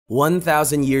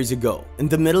1,000 years ago, in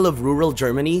the middle of rural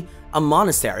Germany, a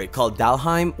monastery called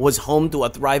Dalheim was home to a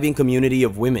thriving community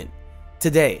of women.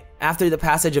 Today, after the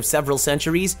passage of several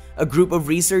centuries, a group of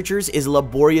researchers is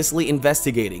laboriously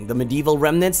investigating the medieval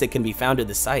remnants that can be found at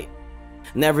the site.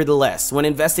 Nevertheless, when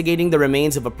investigating the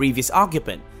remains of a previous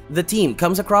occupant, the team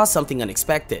comes across something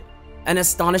unexpected, an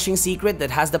astonishing secret that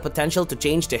has the potential to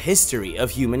change the history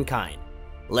of humankind.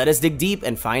 Let us dig deep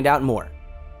and find out more.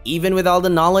 Even with all the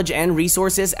knowledge and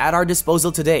resources at our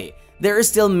disposal today, there are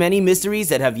still many mysteries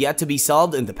that have yet to be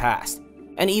solved in the past.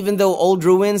 And even though old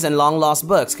ruins and long-lost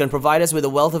books can provide us with a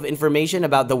wealth of information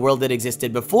about the world that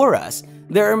existed before us,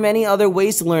 there are many other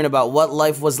ways to learn about what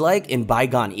life was like in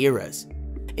bygone eras.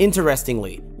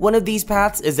 Interestingly, one of these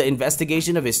paths is the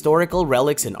investigation of historical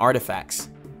relics and artifacts.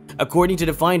 According to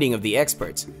the finding of the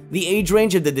experts, the age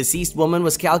range of the deceased woman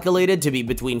was calculated to be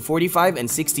between 45 and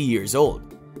 60 years old.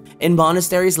 In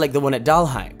monasteries like the one at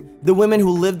Dalheim, the women who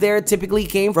lived there typically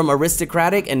came from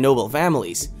aristocratic and noble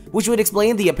families, which would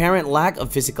explain the apparent lack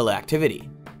of physical activity.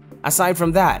 Aside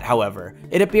from that, however,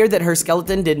 it appeared that her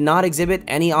skeleton did not exhibit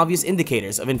any obvious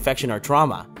indicators of infection or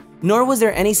trauma, nor was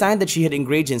there any sign that she had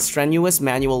engaged in strenuous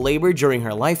manual labor during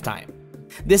her lifetime.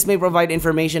 This may provide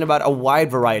information about a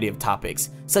wide variety of topics,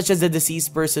 such as the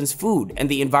deceased person's food and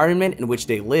the environment in which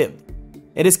they lived.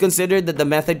 It is considered that the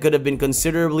method could have been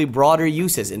considerably broader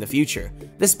uses in the future,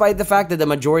 despite the fact that the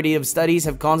majority of studies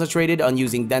have concentrated on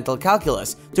using dental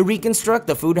calculus to reconstruct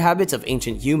the food habits of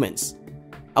ancient humans.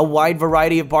 A wide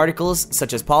variety of particles,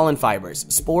 such as pollen fibers,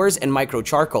 spores, and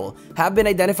microcharcoal, have been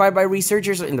identified by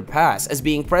researchers in the past as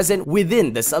being present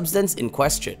within the substance in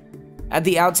question. At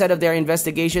the outset of their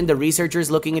investigation, the researchers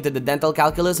looking into the dental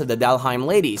calculus of the Dalheim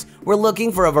ladies were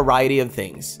looking for a variety of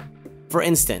things. For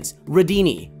instance,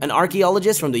 Rodini, an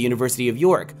archaeologist from the University of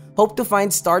York, hoped to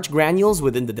find starch granules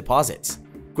within the deposits.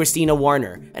 Christina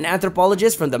Warner, an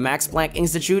anthropologist from the Max Planck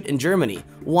Institute in Germany,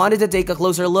 wanted to take a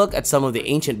closer look at some of the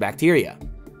ancient bacteria.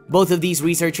 Both of these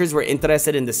researchers were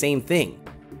interested in the same thing.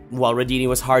 While Rodini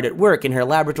was hard at work in her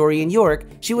laboratory in York,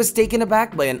 she was taken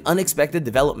aback by an unexpected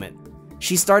development.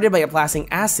 She started by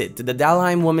applying acid to the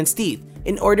Dalheim woman's teeth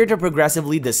in order to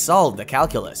progressively dissolve the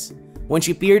calculus. When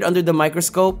she peered under the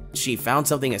microscope, she found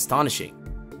something astonishing.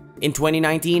 In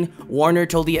 2019, Warner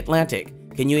told The Atlantic,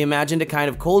 "Can you imagine the kind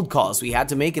of cold calls we had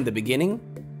to make in the beginning?"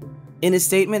 In a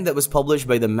statement that was published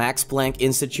by the Max Planck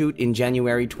Institute in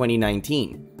January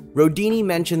 2019, Rodini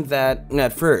mentioned that,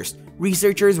 at first,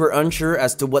 researchers were unsure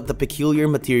as to what the peculiar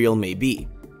material may be.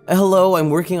 "Hello, I'm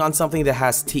working on something that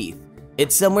has teeth.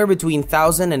 It's somewhere between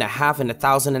 1,500 and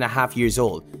 1,500 years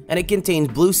old, and it contains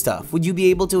blue stuff. Would you be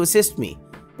able to assist me?"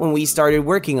 When we started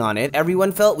working on it,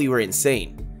 everyone felt we were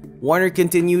insane. Warner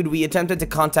continued, "We attempted to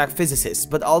contact physicists,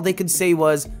 but all they could say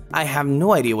was, 'I have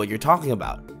no idea what you're talking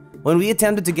about.' When we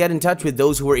attempted to get in touch with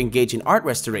those who were engaged in art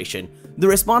restoration, the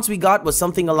response we got was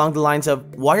something along the lines of,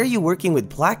 'Why are you working with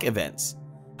plaque events?'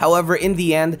 However, in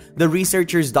the end, the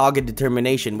researchers' dogged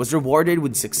determination was rewarded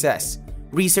with success.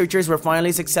 Researchers were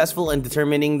finally successful in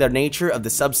determining the nature of the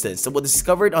substance that was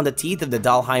discovered on the teeth of the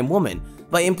Dalheim woman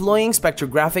by employing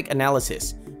spectrographic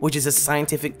analysis, which is a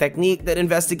scientific technique that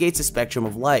investigates the spectrum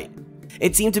of light.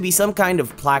 It seemed to be some kind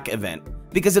of plaque event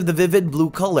because of the vivid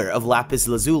blue color of lapis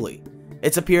lazuli.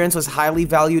 Its appearance was highly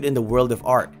valued in the world of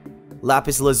art.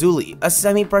 Lapis lazuli, a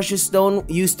semi-precious stone,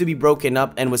 used to be broken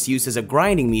up and was used as a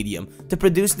grinding medium to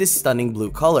produce this stunning blue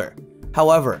color.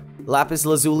 However, lapis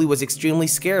lazuli was extremely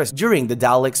scarce during the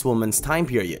Daleks woman's time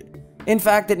period. In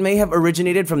fact, it may have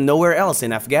originated from nowhere else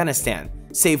in Afghanistan,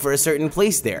 save for a certain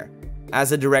place there.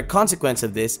 As a direct consequence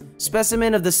of this,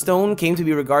 specimens of the stone came to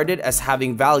be regarded as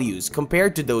having values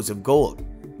compared to those of gold.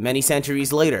 Many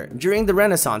centuries later, during the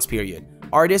Renaissance period,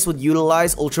 artists would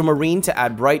utilize ultramarine to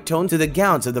add bright tone to the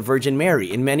gowns of the Virgin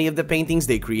Mary in many of the paintings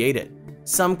they created.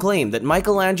 Some claim that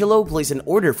Michelangelo placed an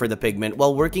order for the pigment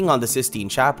while working on the Sistine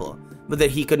Chapel, but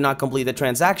that he could not complete the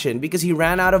transaction because he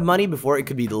ran out of money before it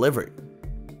could be delivered.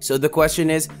 So the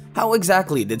question is, how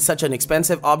exactly did such an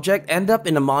expensive object end up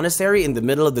in a monastery in the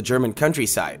middle of the German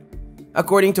countryside?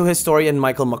 According to historian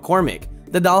Michael McCormick,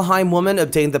 the Dalheim woman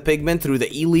obtained the pigment through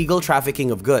the illegal trafficking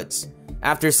of goods.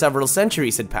 After several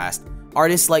centuries had passed,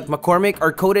 artists like McCormick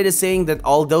are quoted as saying that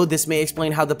although this may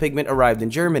explain how the pigment arrived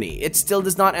in Germany, it still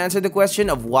does not answer the question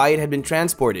of why it had been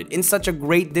transported in such a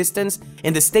great distance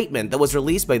in the statement that was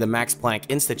released by the Max Planck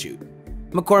Institute.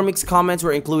 McCormick's comments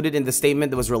were included in the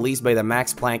statement that was released by the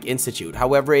Max Planck Institute.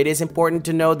 However, it is important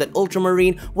to note that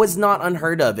ultramarine was not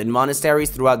unheard of in monasteries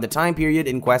throughout the time period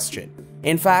in question.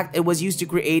 In fact, it was used to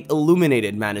create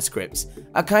illuminated manuscripts,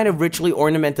 a kind of richly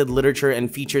ornamented literature and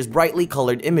features brightly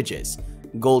colored images.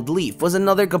 Gold leaf was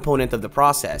another component of the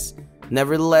process.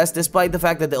 Nevertheless, despite the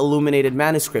fact that the illuminated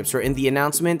manuscripts were in the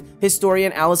announcement,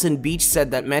 historian Alison Beach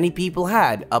said that many people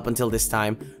had, up until this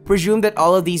time, presumed that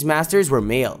all of these masters were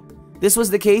male. This was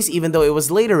the case even though it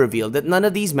was later revealed that none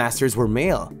of these masters were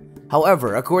male.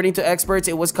 However, according to experts,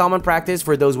 it was common practice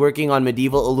for those working on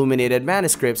medieval illuminated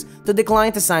manuscripts to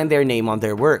decline to sign their name on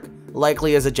their work,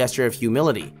 likely as a gesture of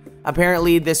humility.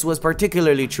 Apparently, this was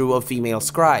particularly true of female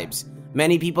scribes.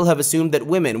 Many people have assumed that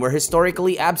women were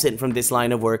historically absent from this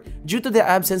line of work due to the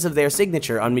absence of their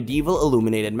signature on medieval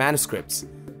illuminated manuscripts.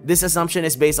 This assumption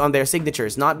is based on their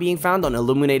signatures not being found on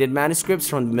illuminated manuscripts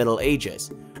from the Middle Ages.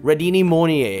 Radini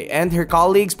Monnier and her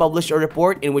colleagues published a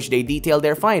report in which they detailed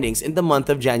their findings in the month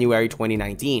of January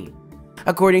 2019.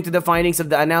 According to the findings of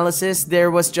the analysis,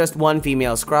 there was just one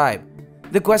female scribe.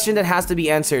 The question that has to be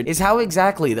answered is how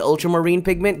exactly the ultramarine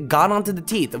pigment got onto the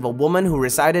teeth of a woman who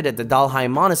resided at the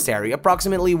Dalheim monastery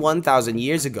approximately 1,000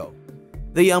 years ago.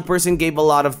 The young person gave a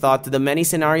lot of thought to the many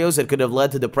scenarios that could have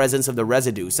led to the presence of the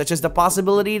residue, such as the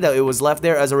possibility that it was left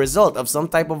there as a result of some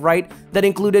type of rite that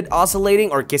included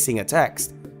oscillating or kissing a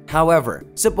text. However,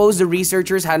 suppose the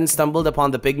researchers hadn't stumbled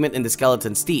upon the pigment in the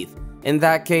skeleton's teeth. In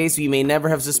that case, we may never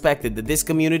have suspected that this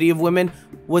community of women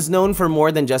was known for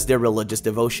more than just their religious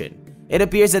devotion. It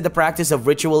appears that the practice of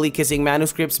ritually kissing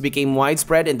manuscripts became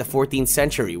widespread in the 14th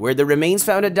century, where the remains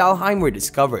found at Dalheim were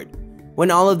discovered.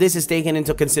 When all of this is taken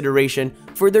into consideration,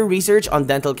 further research on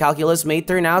dental calculus may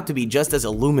turn out to be just as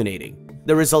illuminating.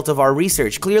 The result of our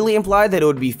research clearly implied that it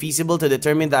would be feasible to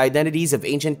determine the identities of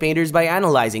ancient painters by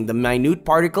analyzing the minute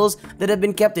particles that have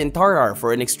been kept in tartar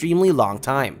for an extremely long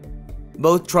time.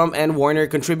 Both Trump and Warner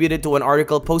contributed to an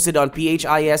article posted on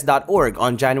phis.org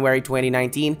on January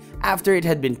 2019 after it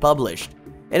had been published.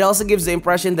 It also gives the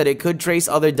impression that it could trace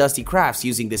other dusty crafts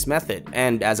using this method,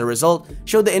 and as a result,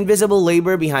 show the invisible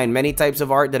labor behind many types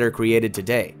of art that are created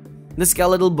today. The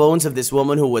skeletal bones of this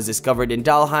woman who was discovered in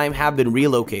Dalheim have been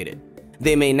relocated.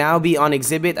 They may now be on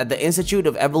exhibit at the Institute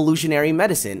of Evolutionary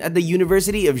Medicine at the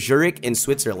University of Zurich in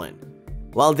Switzerland.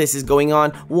 While this is going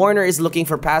on, Warner is looking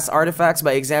for past artifacts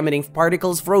by examining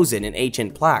particles frozen in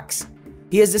ancient plaques.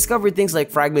 He has discovered things like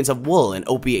fragments of wool and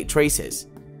opiate traces.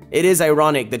 It is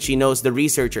ironic that she knows the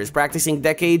researchers practicing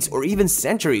decades or even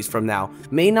centuries from now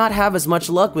may not have as much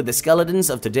luck with the skeletons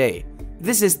of today.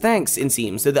 This is thanks, it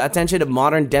seems, to the attention of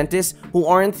modern dentists who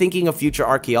aren't thinking of future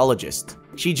archaeologists.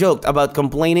 She joked about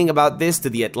complaining about this to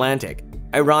The Atlantic.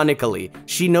 Ironically,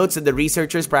 she notes that the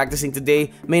researchers practicing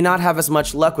today may not have as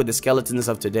much luck with the skeletons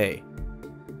of today.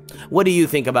 What do you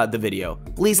think about the video?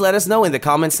 Please let us know in the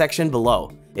comments section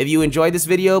below. If you enjoyed this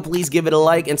video, please give it a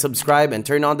like and subscribe and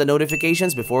turn on the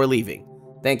notifications before leaving.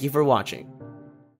 Thank you for watching.